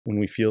when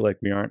we feel like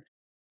we aren't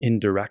in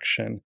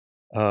direction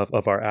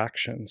of our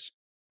actions,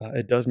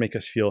 it does make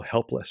us feel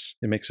helpless.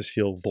 It makes us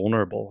feel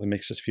vulnerable. It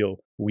makes us feel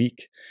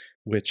weak,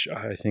 which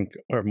I think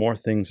are more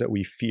things that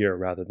we fear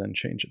rather than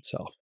change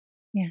itself.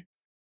 Yes.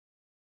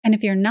 And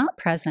if you're not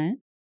present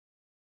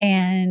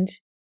and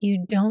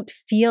you don't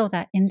feel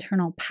that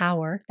internal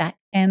power, that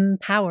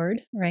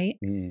empowered, right?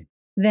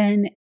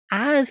 Then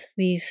as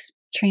these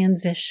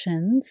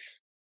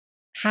transitions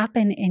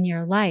happen in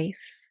your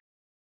life,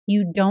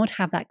 you don't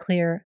have that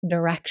clear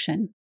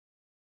direction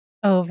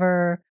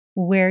over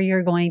where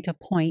you're going to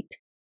point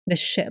the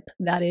ship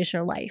that is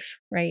your life,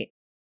 right?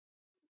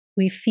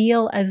 We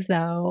feel as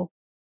though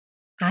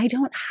I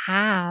don't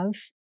have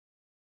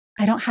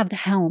the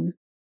helm.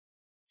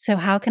 So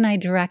how can I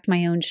direct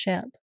my own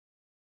ship?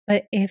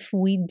 But if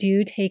we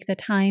do take the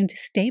time to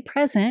stay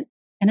present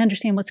and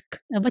understand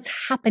what's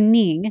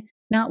happening,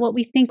 not what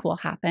we think will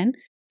happen,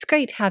 it's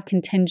great to have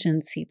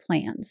contingency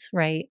plans,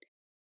 right?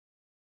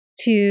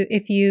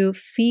 If you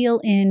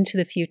feel into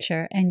the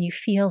future and you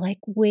feel like,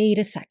 wait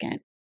a second,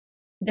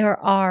 there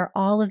are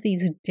all of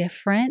these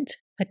different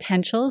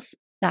potentials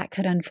that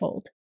could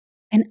unfold.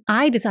 And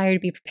I desire to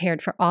be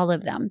prepared for all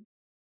of them.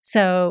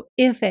 So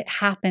if it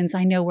happens,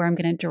 I know where I'm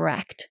going to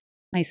direct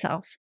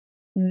myself.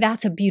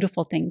 That's a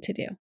beautiful thing to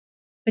do.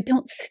 But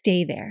don't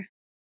stay there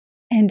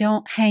and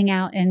don't hang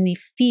out in the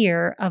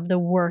fear of the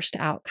worst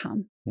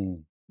outcome,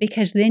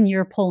 because then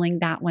you're pulling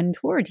that one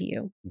toward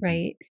you,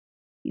 right?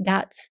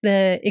 That's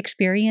the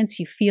experience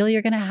you feel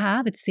you're going to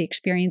have. It's the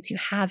experience you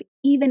have,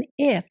 even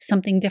if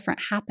something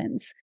different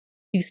happens.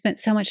 You've spent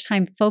so much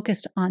time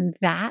focused on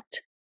that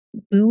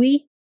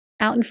buoy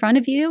out in front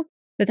of you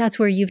that's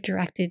where you've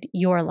directed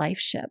your life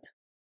ship.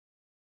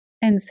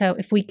 And so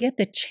if we get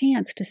the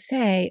chance to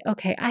say,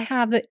 okay, I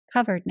have it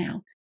covered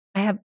now.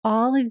 I have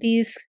all of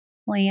these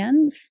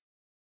plans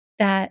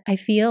that I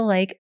feel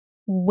like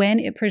when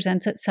it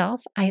presents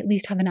itself, I at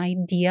least have an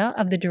idea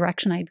of the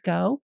direction I'd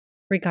go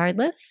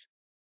regardless.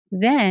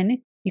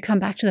 Then you come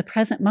back to the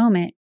present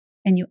moment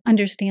and you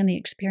understand the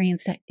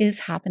experience that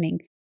is happening.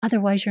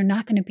 Otherwise, you're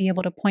not going to be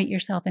able to point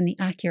yourself in the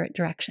accurate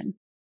direction.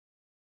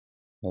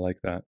 I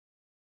like that.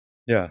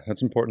 Yeah,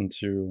 that's important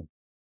to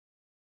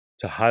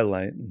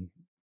highlight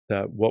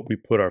that what we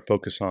put our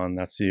focus on,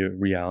 that's the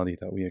reality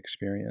that we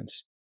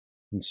experience.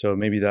 And so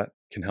maybe that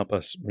can help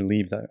us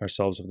relieve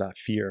ourselves of that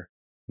fear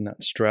and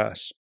that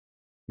stress,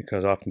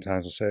 because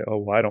oftentimes we'll say, oh,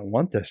 well, I don't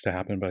want this to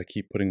happen, but I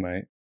keep putting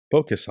my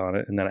focus on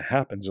it. And then it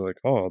happens. You're like,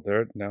 oh,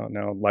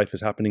 now life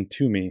is happening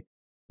to me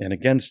and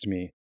against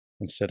me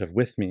instead of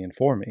with me and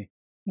for me.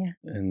 Yeah.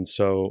 And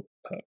so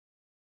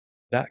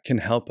that can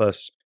help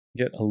us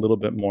get a little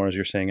bit more, as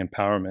you're saying,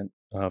 empowerment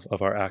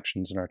of our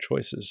actions and our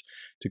choices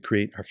to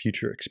create our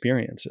future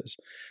experiences.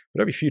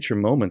 But every future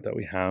moment that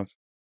we have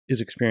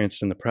is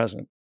experienced in the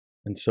present.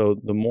 And so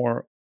the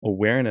more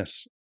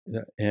awareness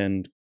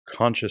and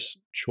conscious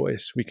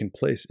choice we can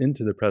place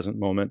into the present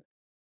moment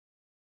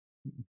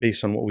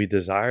based on what we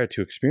desire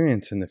to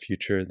experience in the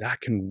future,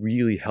 that can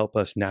really help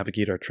us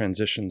navigate our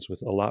transitions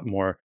with a lot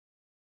more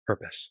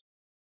purpose,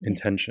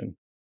 intention,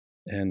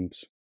 and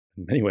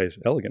in many ways,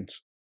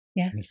 elegance.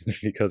 Yeah.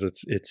 Because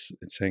it's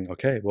saying,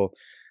 okay, well,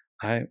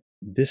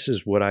 this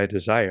is what I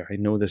desire. I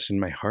know this in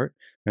my heart.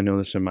 I know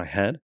this in my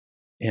head.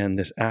 And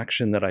this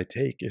action that I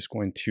take is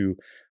going to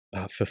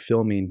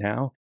fulfill me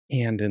now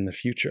and in the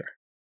future.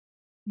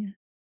 Yeah.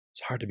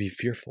 It's hard to be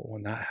fearful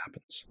when that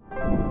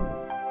happens.